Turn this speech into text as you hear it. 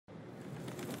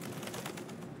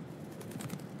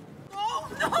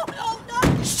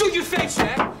no! Shut your face,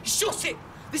 yeah? Shut it!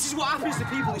 This is what happens to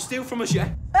people who steal from us, yeah?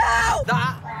 Ow!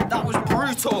 That was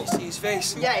brutal. See his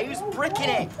face? Yeah, he was bricking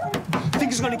it. I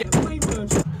think he's gonna get away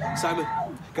first. Simon,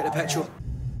 get the petrol.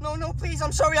 No, please,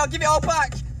 I'm sorry, I'll give it all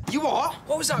back. You what?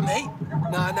 What was that, mate?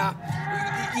 Nah.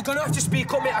 You're gonna have to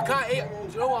speak up, mate. I can't hear.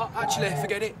 Do you know what? Actually,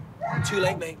 forget it. Too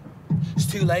late, mate. It's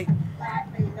too late.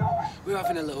 We're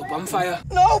having a little bonfire.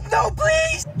 No,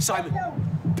 please! Simon,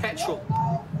 petrol.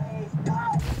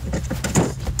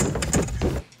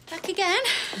 Back again?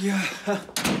 Yeah,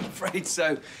 afraid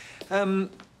so.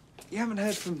 You haven't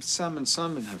heard from Sam and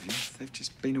Simon, have you? They've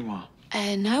just been a while.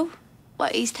 No.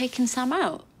 What, he's taken Sam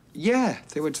out? Yeah,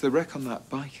 they went to the wreck on that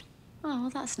bike. Oh, well,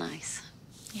 that's nice.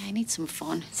 Yeah, he needs some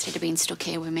fun instead of being stuck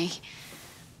here with me.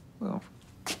 Well,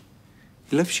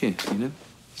 he loves you, you know?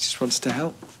 He just wants to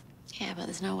help. Yeah, but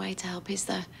there's no way to help, is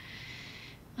there?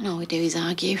 And all we do is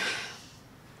argue.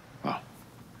 Well,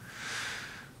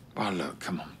 look,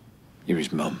 come on. You're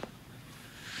his mum.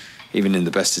 Even in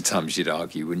the best of times, you'd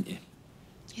argue, wouldn't you?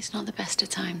 It's not the best of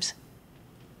times.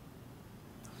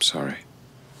 I'm sorry.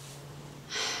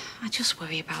 I just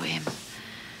worry about him.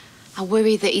 I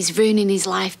worry that he's ruining his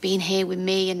life being here with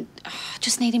me, and I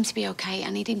just need him to be okay. I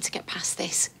need him to get past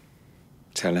this.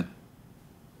 Tell him.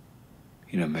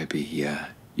 You know, maybe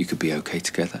you could be okay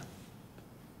together.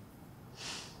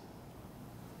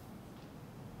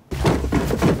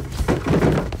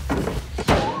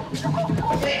 This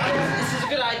is a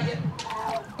good idea.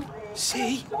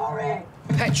 See?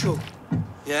 Petrol.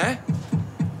 Yeah?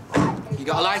 You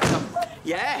got a lighter?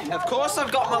 Yeah, of course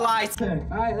I've got my lighter.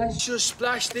 Right, let's just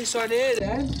splash this on here,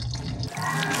 then.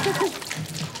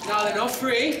 Now then, on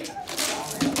three,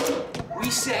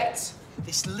 we set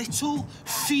this little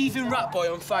thieving rat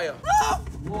boy on fire. No!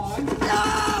 1,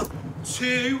 No!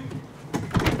 2.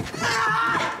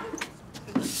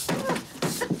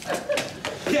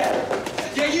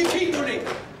 Yeah, you keep running.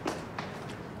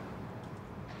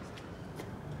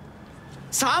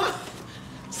 Sam?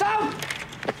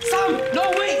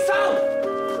 No, wait, Sam!